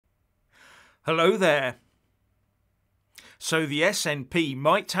Hello there. So the SNP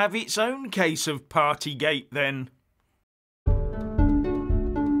might have its own case of Partygate then.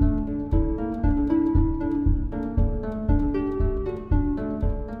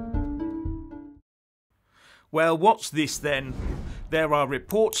 Well, what's this then? There are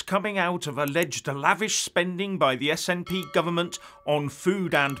reports coming out of alleged lavish spending by the SNP government on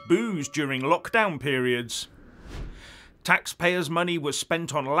food and booze during lockdown periods. Taxpayers' money was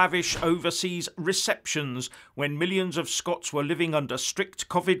spent on lavish overseas receptions when millions of Scots were living under strict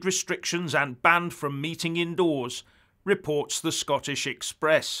COVID restrictions and banned from meeting indoors, reports the Scottish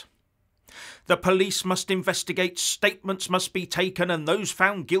Express. The police must investigate, statements must be taken, and those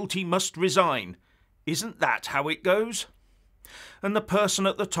found guilty must resign. Isn't that how it goes? And the person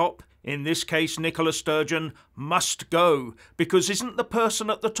at the top, in this case Nicola Sturgeon, must go, because isn't the person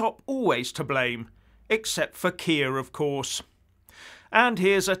at the top always to blame? Except for Keir, of course. And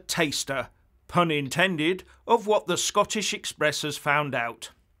here's a taster, pun intended, of what the Scottish Express has found out.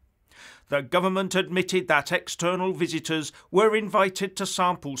 The government admitted that external visitors were invited to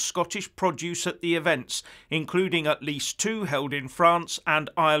sample Scottish produce at the events, including at least 2 held in France and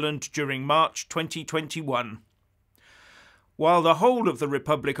Ireland during March 2021. While the whole of the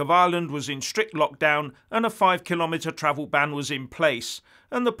Republic of Ireland was in strict lockdown and a 5-kilometre travel ban was in place,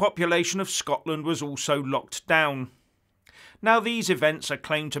 and the population of Scotland was also locked down. Now these events are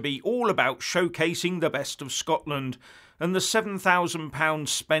claimed to be all about showcasing the best of Scotland, and the £7,000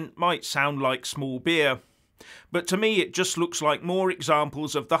 spent might sound like small beer. But to me it just looks like more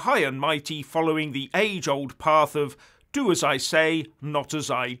examples of the high and mighty following the age-old path of do as I say, not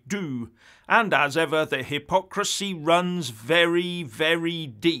as I do. And as ever, the hypocrisy runs very, very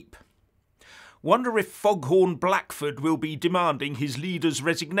deep. Wonder if Foghorn Blackford will be demanding his leader's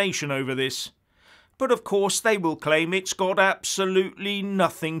resignation over this. But of course they will claim it's got absolutely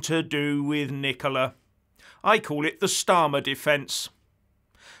nothing to do with Nicola. I call it the Starmer defence.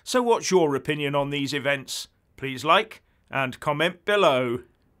 So what's your opinion on these events? Please like and comment below.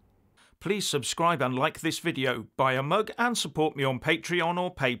 Please subscribe and like this video, buy a mug and support me on Patreon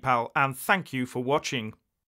or PayPal, and thank you for watching.